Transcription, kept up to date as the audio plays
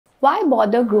Why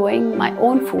bother growing my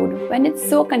own food when it's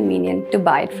so convenient to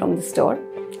buy it from the store?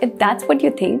 If that's what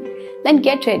you think, then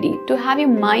get ready to have your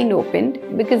mind opened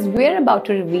because we're about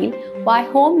to reveal why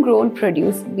homegrown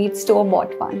produce beats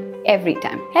store-bought one every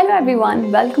time. Hello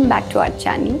everyone, welcome back to our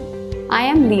channel. I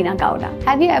am Leena Gowda.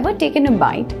 Have you ever taken a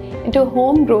bite into a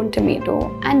homegrown tomato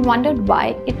and wondered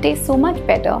why it tastes so much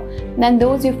better than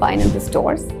those you find in the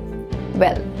stores?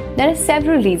 Well, there are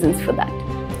several reasons for that.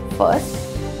 First,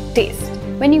 taste.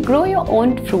 When you grow your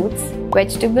own fruits,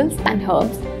 vegetables and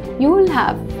herbs, you will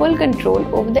have full control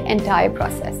over the entire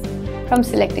process, from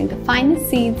selecting the finest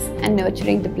seeds and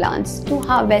nurturing the plants to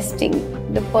harvesting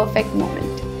the perfect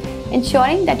moment,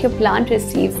 ensuring that your plant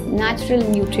receives natural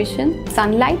nutrition,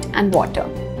 sunlight and water.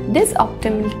 This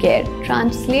optimal care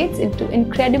translates into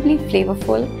incredibly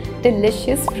flavorful,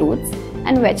 delicious fruits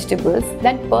and vegetables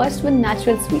that burst with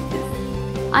natural sweetness.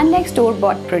 Unlike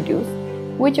store-bought produce,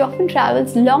 which often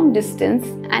travels long distance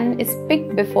and is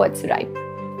picked before it's ripe.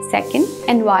 Second,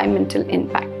 environmental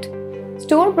impact.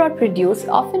 Store-bought produce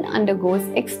often undergoes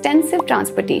extensive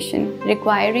transportation,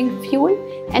 requiring fuel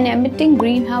and emitting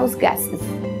greenhouse gases.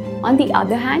 On the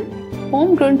other hand,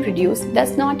 homegrown produce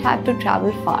does not have to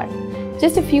travel far,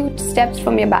 just a few steps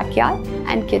from your backyard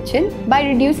and kitchen. By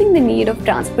reducing the need of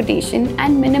transportation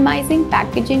and minimizing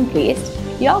packaging waste,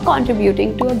 you're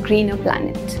contributing to a greener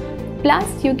planet. Plus,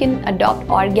 you can adopt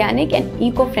organic and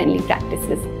eco-friendly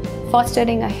practices,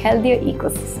 fostering a healthier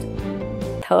ecosystem.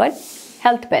 Third,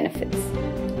 health benefits.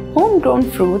 Homegrown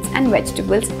fruits and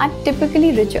vegetables are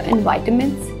typically richer in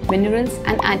vitamins, minerals,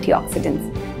 and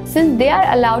antioxidants, since they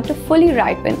are allowed to fully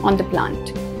ripen on the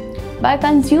plant. By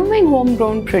consuming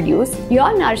homegrown produce, you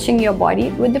are nourishing your body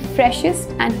with the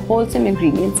freshest and wholesome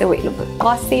ingredients available,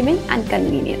 cost-saving and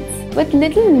convenience. With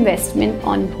little investment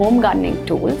on home gardening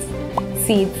tools,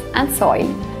 seeds and soil,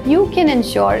 you can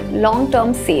ensure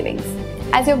long-term savings.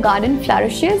 As your garden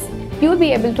flourishes, you'll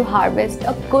be able to harvest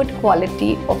a good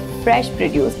quality of fresh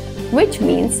produce, which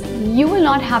means you will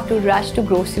not have to rush to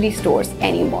grocery stores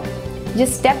anymore.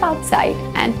 Just step outside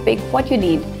and pick what you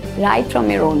need right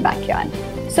from your own backyard.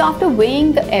 So after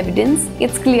weighing the evidence,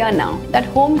 it's clear now that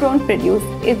homegrown produce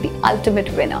is the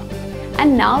ultimate winner.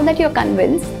 And now that you're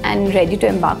convinced and ready to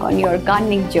embark on your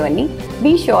gardening journey,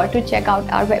 be sure to check out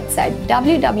our website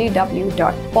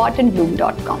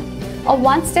www.potandbloom.com, a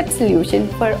one-step solution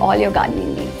for all your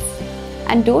gardening needs.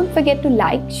 And don't forget to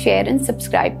like, share and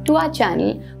subscribe to our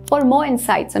channel for more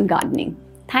insights on gardening.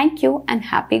 Thank you and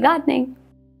happy gardening!